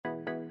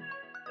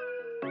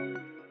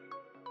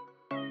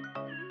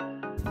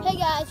Hey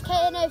guys,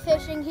 K&A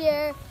Fishing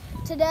here.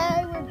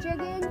 Today we're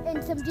jigging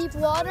in some deep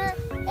water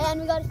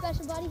and we got a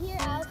special buddy here,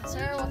 Alex.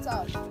 Sir, what's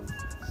up? He's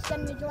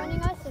going to be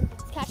joining us and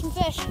catching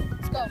fish.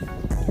 Let's go.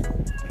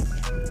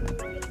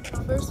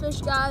 First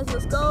fish, guys,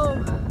 let's go.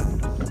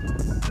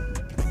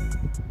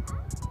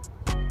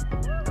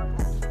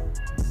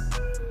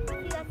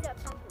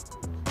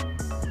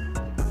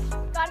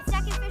 Got a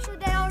second fish of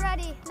the day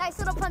already. Nice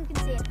little pumpkin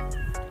seed.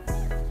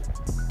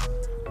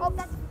 Oh,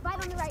 that's right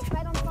on the right,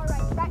 right on the far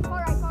right. Right,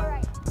 far right, far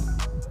right.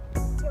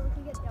 Here, we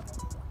can get double.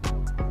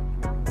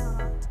 No, not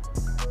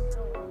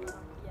on.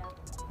 Yeah.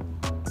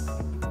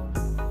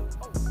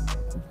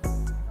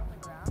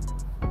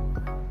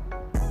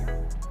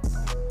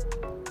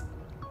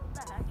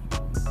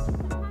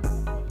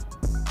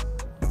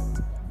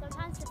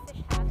 Sometimes the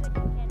fish have it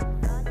and can't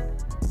run.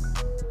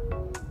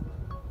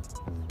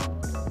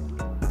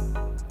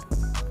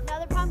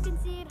 Another pumpkin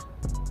seed.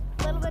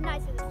 A little bit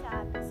nicer this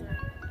time.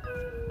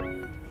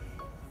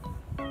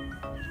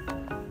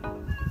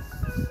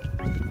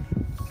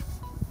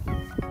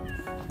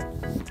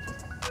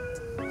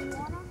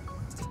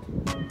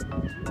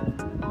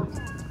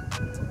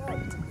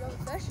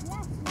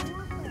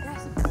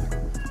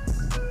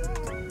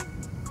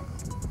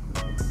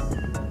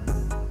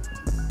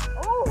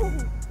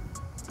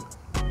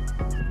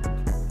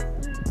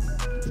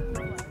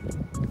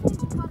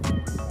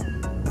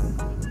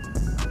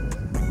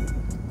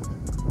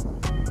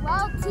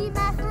 Well, team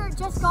effort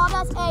just got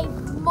us a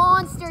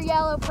monster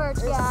yellow perch,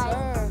 guys.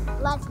 Yes, sir.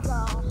 Let's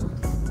go.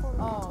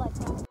 Oh. Let's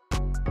go.